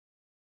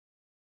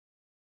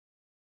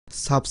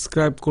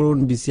Subscribe করুন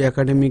BC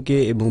একাডেমিকে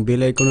এবং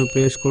bell আইকনে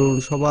প্রেস করুন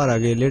সবার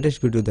আগে লেটেস্ট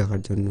ভিডিও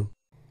দেখার জন্য।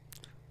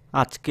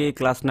 আজকে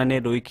ক্লাস 9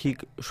 এর রৈখিক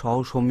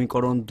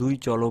সহসমীকরণ 2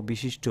 চল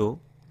বিশিষ্ট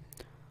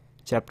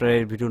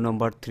চ্যাপ্টারের ভিডিও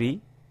নাম্বার 3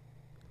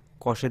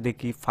 কষে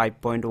দেখি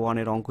 5.1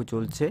 এর অঙ্ক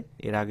চলছে।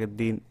 এর আগের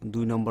দিন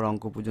 2 নম্বর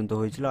অঙ্ক পর্যন্ত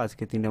হয়েছিল,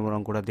 আজকে 3 নম্বর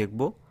অঙ্কটা দেখব।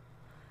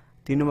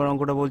 3 নম্বর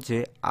অঙ্কটা বলছে,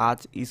 আজ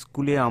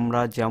স্কুলে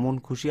আমরা যেমন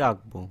খুশি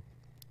আঁকবো,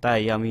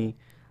 তাই আমি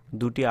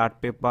 2টি আর্ট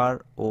পেপার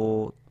ও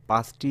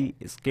 5টি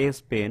স্কেচ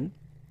পেন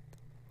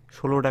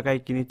 16 টাকায়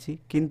কিনেছি,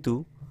 কিন্তু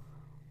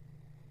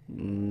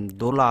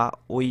দোলা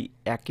ওই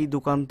একই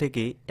দোকান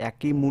থেকে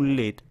একই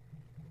মূল্যের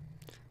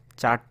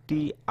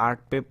 4টি আর্ট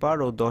পেপার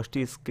ও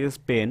 10টি স্কেচ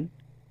পেন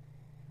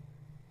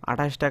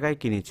 28 টাকায়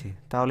কিনেছে।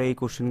 তাহলে এই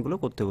কোশ্চেনগুলো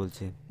করতে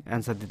বলছে,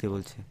 অ্যান্সার দিতে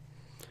বলছে।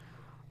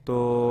 তো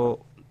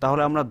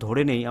তাহলে আমরা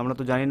ধরে নেই, আমরা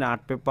তো জানি না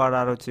আর্ট পেপার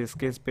আর হচ্ছে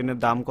স্কেচ পেনের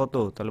দাম কত।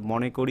 তাহলে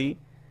মনে করি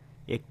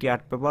একটি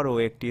আর্ট পেপার ও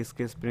একটি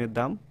স্কেচ পেনের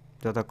দাম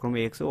যথাক্রমে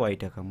এক্স ও ওয়াই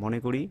টাকা। মনে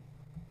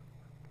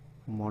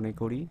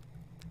করি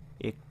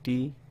একটি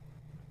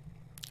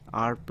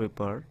আর্ট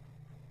পেপার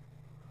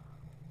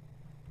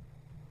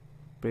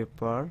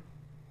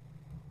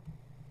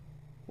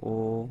ও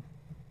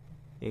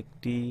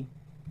একটি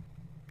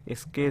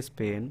স্কেচ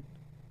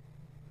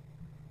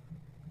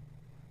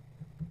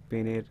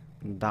পেনের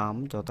দাম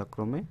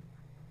যথাক্রমে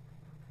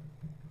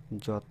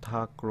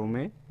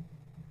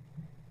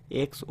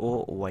এক্স ও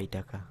ওয়াই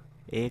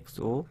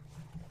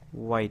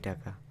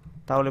টাকা।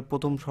 তাহলে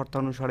প্রথম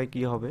শর্তানুসারে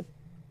কি হবে?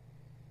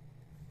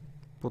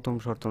 প্রথম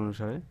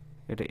শর্তানুসারে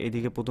এটা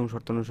এদিকে প্রথম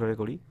শর্তানুসারে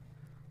করি।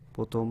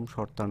 প্রথম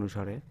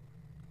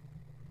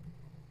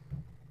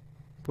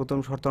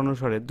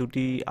শর্তানুসারে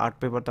দুটি আর্ট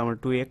পেপার তার মানে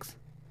 2x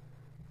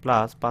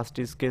প্লাস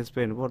 5টি স্কেচ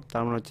পেন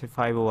তার মানে হচ্ছে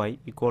 5y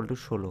ইকুয়াল টু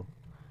 16।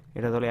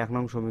 এটা তাহলে 1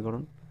 নং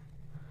সমীকরণ।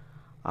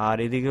 আর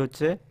এদিকে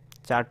হচ্ছে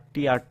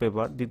 4টি আর্ট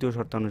পেপার দ্বিতীয়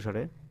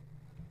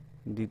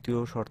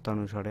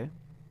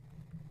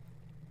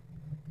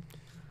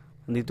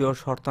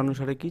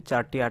শর্তানুসারে কি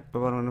 4টি আর্ট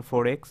পেপার মানে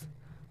 4x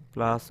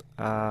প্লাস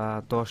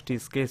 10টি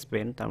স্কেচ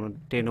পেন তার মানে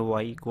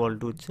 10y ইকুয়াল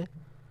টু হচ্ছে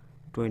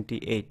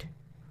 28।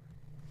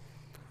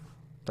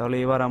 তাহলে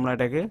এবার আমরা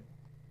এটাকে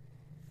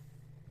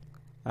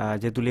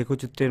যেহেতু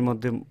লেখচিত্রের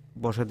মধ্যে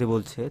বসাতে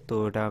বলছে, তো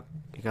এটা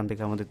এখান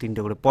থেকে আমাদের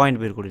 3টে করে পয়েন্ট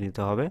বের করে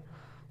নিতে হবে।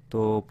 তো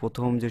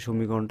প্রথম যে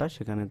সমীকরণটা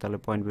সেখানে তাহলে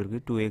পয়েন্ট বের করি।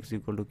 2x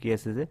ইকুয়াল টু কি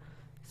আছে যে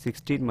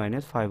 16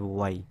 minus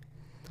 5y,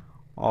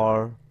 or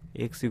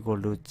x equal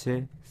to হচ্ছে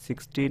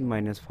 16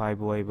 মাইনাস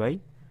 5y বাই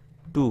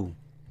 2।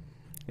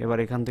 এবার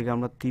এখান থেকে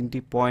আমরা 3টি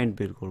পয়েন্ট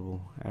বের করব,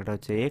 একটা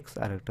হচ্ছে x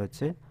আর একটা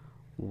হচ্ছে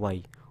y।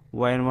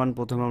 y এর মান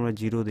প্রথমে আমরা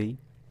 0 দিই।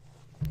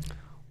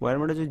 y এর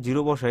মানটা যদি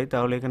 0 বসাই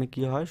তাহলে এখানে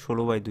কি হয়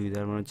 16/2,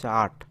 তার মানে হচ্ছে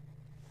 8।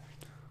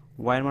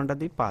 y এর মানটা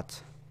দিই 5,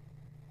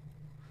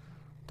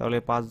 তাহলে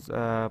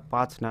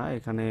 5 না,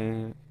 এখানে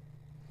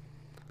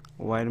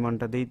y এর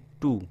মানটা দিই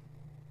 2,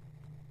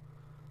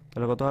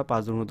 তাহলে কত হয়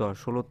 5 দুগুণ 10,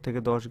 16 থেকে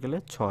 10 গেলে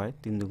 6,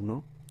 3 দুগুণ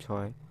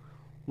 6।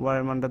 y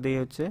এর মানটা দিই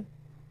হচ্ছে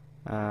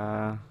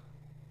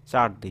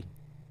 4 দিই,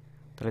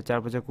 তাহলে 4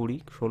 5 20,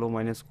 16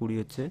 মাইনাস 20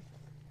 হচ্ছে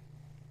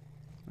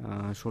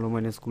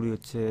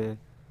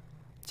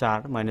 4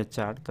 মাইনাস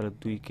 4, তাহলে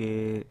 2কে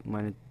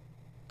মাইনাস,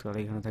 তাহলে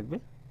এখানে থাকবে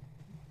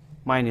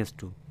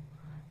 -2।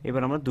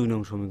 এবার আমরা 2 নং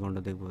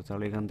সমীকরণটা দেখব।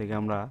 তাহলে এখান থেকে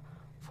আমরা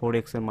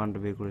 4x এর মানটা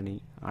বের করে নিই,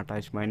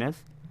 28 মাইনাস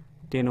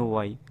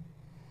 10y।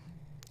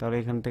 তাহলে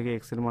এখান থেকে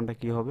x এর মানটা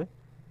কি হবে,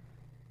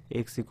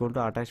 x equal to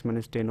 28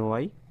 minus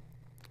 10y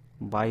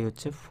by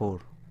হচ্ছে 4।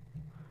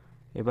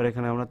 এবার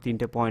এখানে আমরা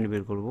 3টে পয়েন্ট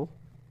বের করব,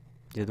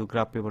 যেহেতু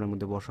গ্রাফ পেপারের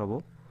মধ্যে বসাবো।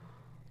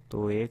 তো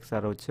x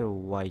আর হচ্ছে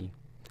y,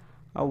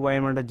 আর y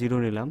এর মানটা 0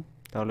 নিলাম,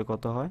 তাহলে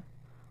কত হয়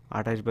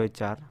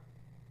 28/4,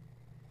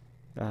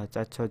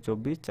 4 6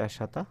 24, 4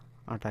 7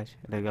 28,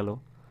 এটা গেল।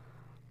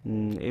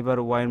 এবার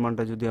y এর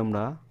মানটা যদি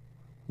আমরা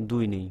 2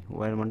 নিই,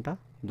 y এর মানটা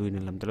 2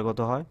 নিলাম, তাহলে কত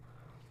হয়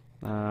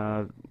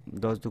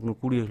 10 দুগুণ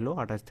 20 হলো,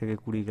 28 থেকে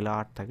 20 গেলে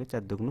 8 থাকে,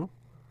 4 দুগুণ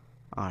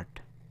 8।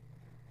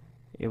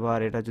 এবার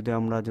এটা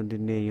যদি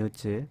নেই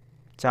হচ্ছে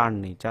 4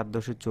 নেই, 4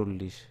 10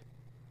 40,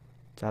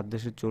 4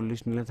 10 40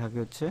 নিলে থাকে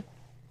হচ্ছে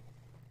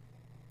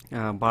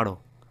 12।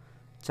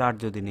 4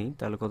 যদি নেই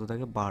তাহলে কত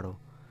থাকে 12,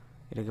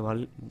 এটাকে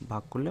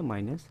ভাগ করলে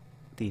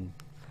 -3।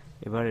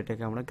 এবার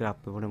এটাকে আমরা গ্রাফ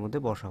পেপারের মধ্যে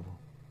বসাবো।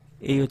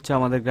 এই হচ্ছে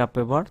আমাদের গ্রাফ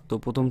পেপার। তো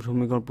প্রথম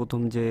সমীকরণ,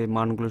 প্রথম যে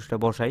মানগুলো সেটা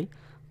বসাই।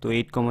 তো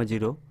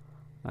 8,0,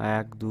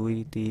 1 2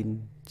 3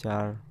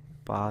 4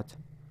 5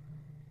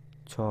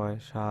 6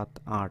 7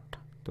 8,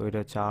 তো এটা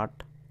হচ্ছে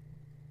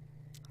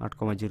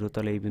 8,0,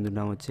 তাহলে এই বিন্দুর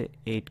নাম হচ্ছে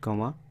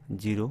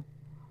 8,0।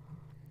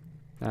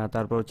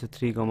 তারপর হচ্ছে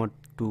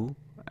 3,2,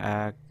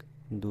 1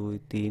 2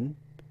 3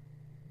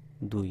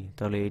 2,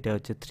 তাহলে এটা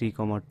হচ্ছে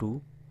 3,2।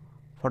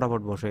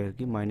 ফটাফট বসাই আর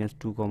কি,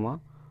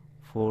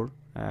 -2,4,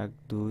 1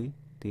 2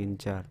 3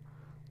 4,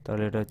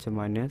 তাহলে এটা হচ্ছে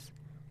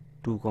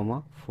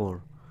 -2,4।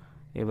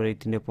 এবার এই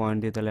 3টে পয়েন্ট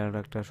দিয়ে তাহলে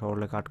একটা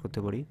সরলরেখা আট করতে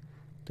পারি।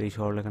 তো এই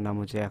সরলরেখার নাম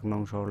হচ্ছে 1 নং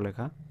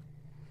সরলরেখা।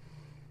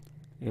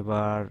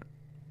 এবার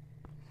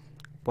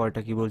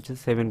পরেরটা কি বলছে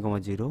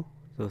 7,0,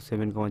 তো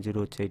 7,0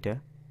 হচ্ছে এইটা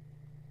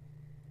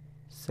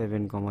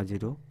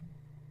 7,0।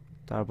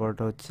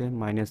 তারপরটা হচ্ছে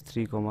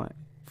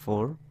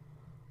 -3,4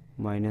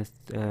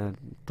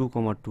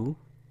 -2,2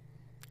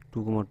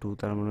 2,2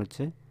 তার মানে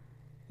হচ্ছে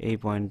এই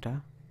পয়েন্টটা।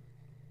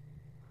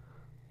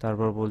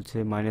 তারপর বলছে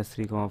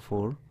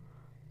 -3,4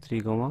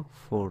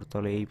 3,4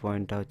 তাহলে এই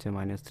পয়েন্টটা হচ্ছে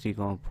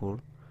 -3,4।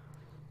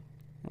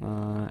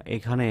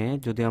 এখানে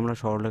যদি আমরা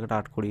সরলরেখাটা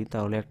আর্ট করি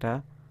তাহলে একটা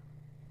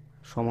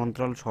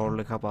সমান্তরাল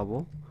সরলরেখা পাবো,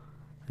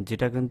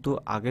 যেটা কিন্তু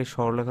আগের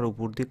সরলরেখার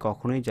উপর দিয়ে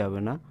কখনোই যাবে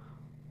না,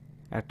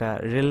 একটা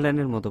রেল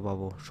লাইনের মতো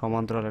পাবো,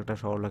 সমান্তরাল একটা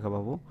সরলরেখা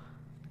পাবো,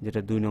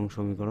 যেটা 2 নং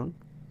সমীকরণ।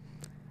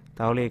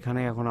 তাহলে এখানে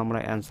এখন আমরা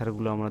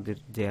অ্যান্সারগুলো, আমাদের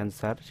যে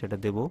অ্যান্সার সেটা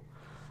দেব,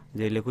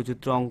 যে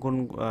লেখচিত্র অঙ্কন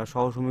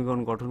সহ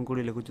সমীকরণ গঠন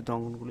করি, লেখচিত্র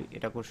অঙ্কন করি,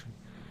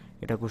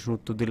 এটা কোশ্চেন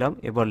উত্তর দিলাম।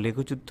 এবার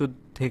লেখচিত্র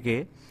থেকে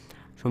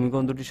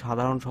সমীকরণ দুটি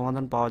সাধারণ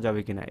সমাধান পাওয়া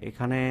যাবে কিনা।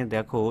 এখানে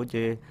দেখো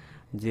যে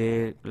যে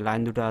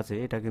লাইন দুটো আছে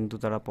এটা কিন্তু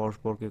তারা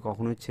পরস্পরকে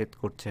কখনোই ছেদ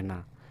করছে না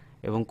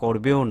এবং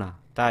করবেও না,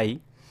 তাই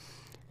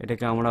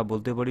এটাকে আমরা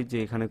বলতে পারি যে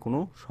এখানে কোনো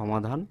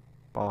সমাধান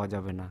পাওয়া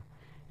যাবে না।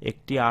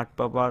 একটি আর্ট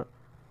পেপার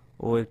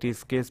ও একটি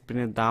স্কেচ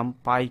পেনের দাম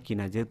পাই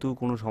কিনা, যেহেতু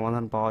কোনো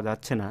সমাধান পাওয়া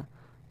যাচ্ছে না,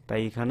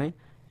 তাই এখানে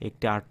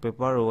একটি আর্ট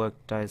পেপার ও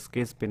একটা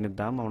স্কেচ পেনের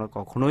দাম আমরা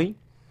কখনোই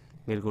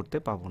বের করতে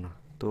পাবো না।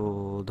 তো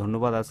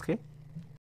ধন্যবাদ আজকে।